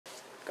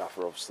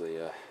Gaffer, obviously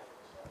a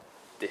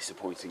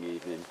disappointing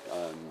evening,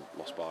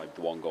 lost by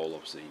the one goal.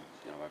 Obviously,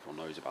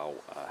 everyone knows about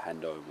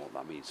Hendo and what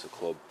that means to the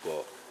club,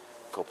 but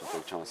a couple of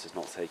big chances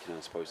not taken, and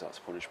I suppose that's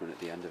punishment at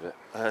the end of it.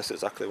 That's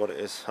exactly what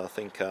it is. I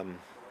think I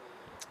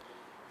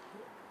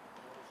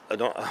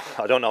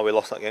don't know how we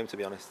lost that game, to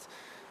be honest.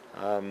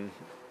 I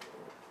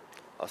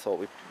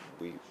thought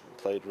we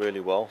played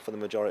really well for the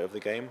majority of the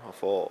game. I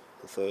thought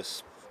the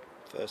first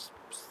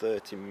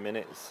 30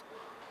 minutes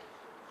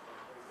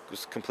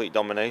was complete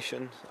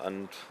domination,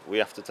 and we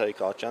have to take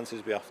our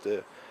chances. We have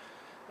to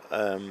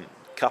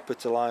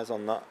capitalise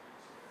on that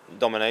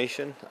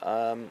domination.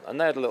 And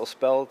they had a little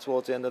spell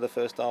towards the end of the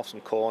first half,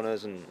 some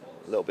corners and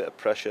a little bit of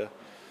pressure.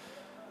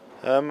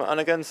 And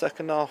again,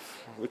 second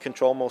half, we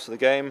control most of the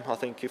game. I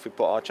think if we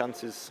put our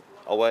chances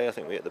away, I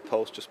think we hit the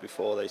post just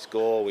before they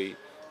score. We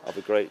have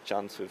a great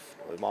chance with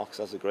Marcus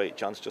has a great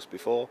chance just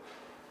before.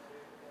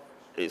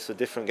 It's a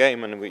different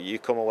game, and you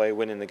come away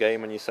winning the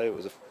game, and you say it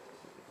was a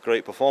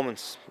great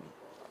performance.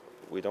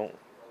 We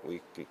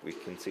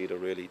concede a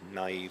really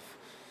naive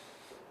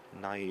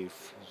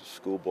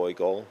schoolboy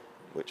goal,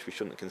 which we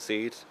shouldn't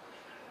concede,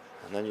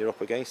 and then you're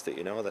up against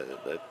it.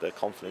 Their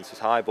confidence is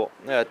high, but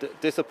yeah,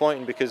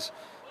 disappointing, because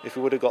if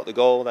we would have got the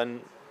goal, then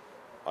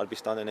I'd be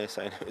standing here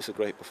saying it was a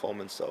great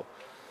performance. So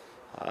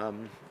I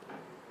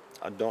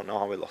don't know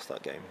how we lost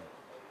that game.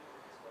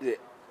 Is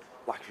it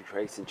lack of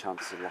creating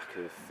chances, lack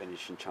of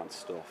finishing chance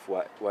stuff?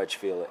 Where do you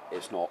feel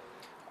it's not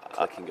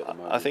clicking at the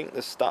moment? I think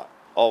the stat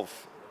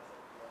of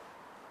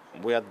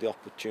we had the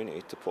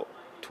opportunity to put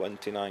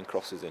 29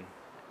 crosses in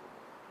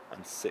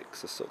and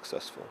 6 are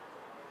successful.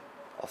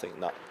 I think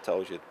that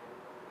tells you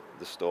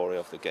the story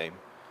of the game,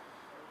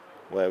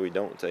 where we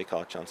don't take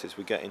our chances.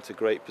 We get into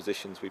great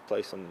positions, we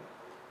play some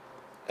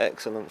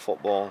excellent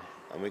football,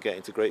 and we get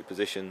into great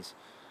positions,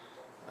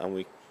 and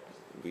we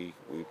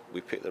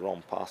pick the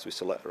wrong pass, we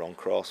select the wrong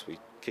cross, we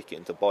kick it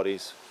into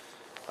bodies.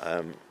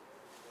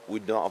 We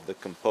don't have the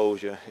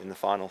composure in the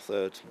final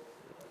third.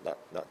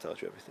 That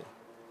tells you everything.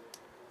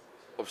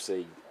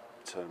 Obviously,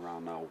 turn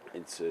around now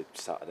into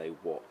Saturday.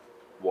 What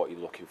are you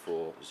looking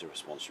for as a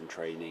response from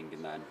training,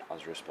 and then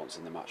as a response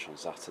in the match on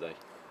Saturday?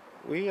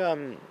 We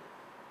have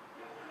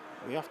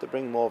to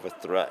bring more of a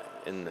threat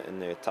in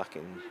the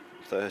attacking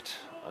third,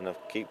 and I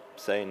keep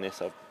saying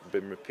this. I've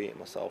been repeating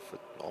myself for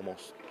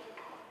almost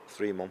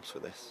 3 months for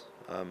this.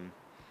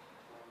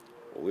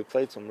 We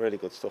played some really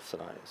good stuff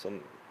tonight,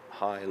 some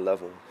high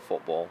level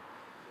football,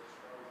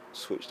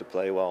 switched to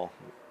play well,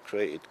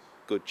 created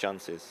good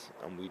chances,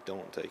 and we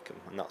don't take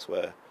them, and that's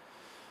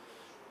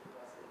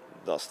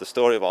the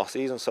story of our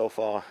season so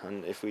far.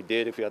 And if we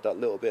had that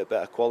little bit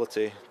better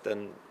quality,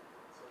 then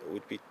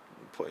we'd be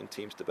putting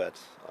teams to bed.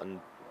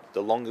 And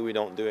the longer we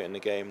don't do it in the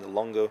game, the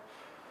longer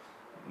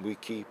we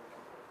keep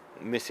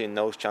missing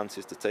those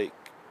chances to take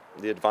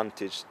the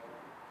advantage,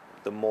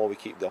 the more we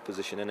keep the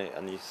opposition in it.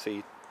 And you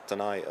see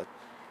tonight a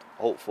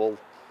hopeful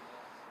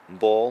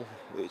ball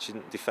which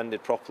isn't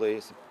defended properly.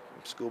 It's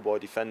schoolboy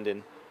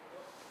defending,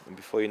 and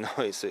before you know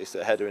it, it's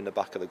a header in the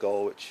back of the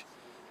goal, which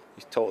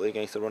is totally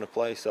against the run of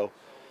play. So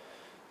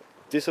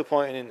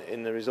disappointing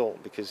in the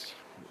result, because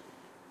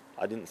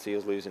I didn't see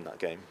us losing that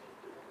game,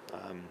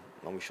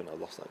 and we shouldn't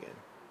have lost that game.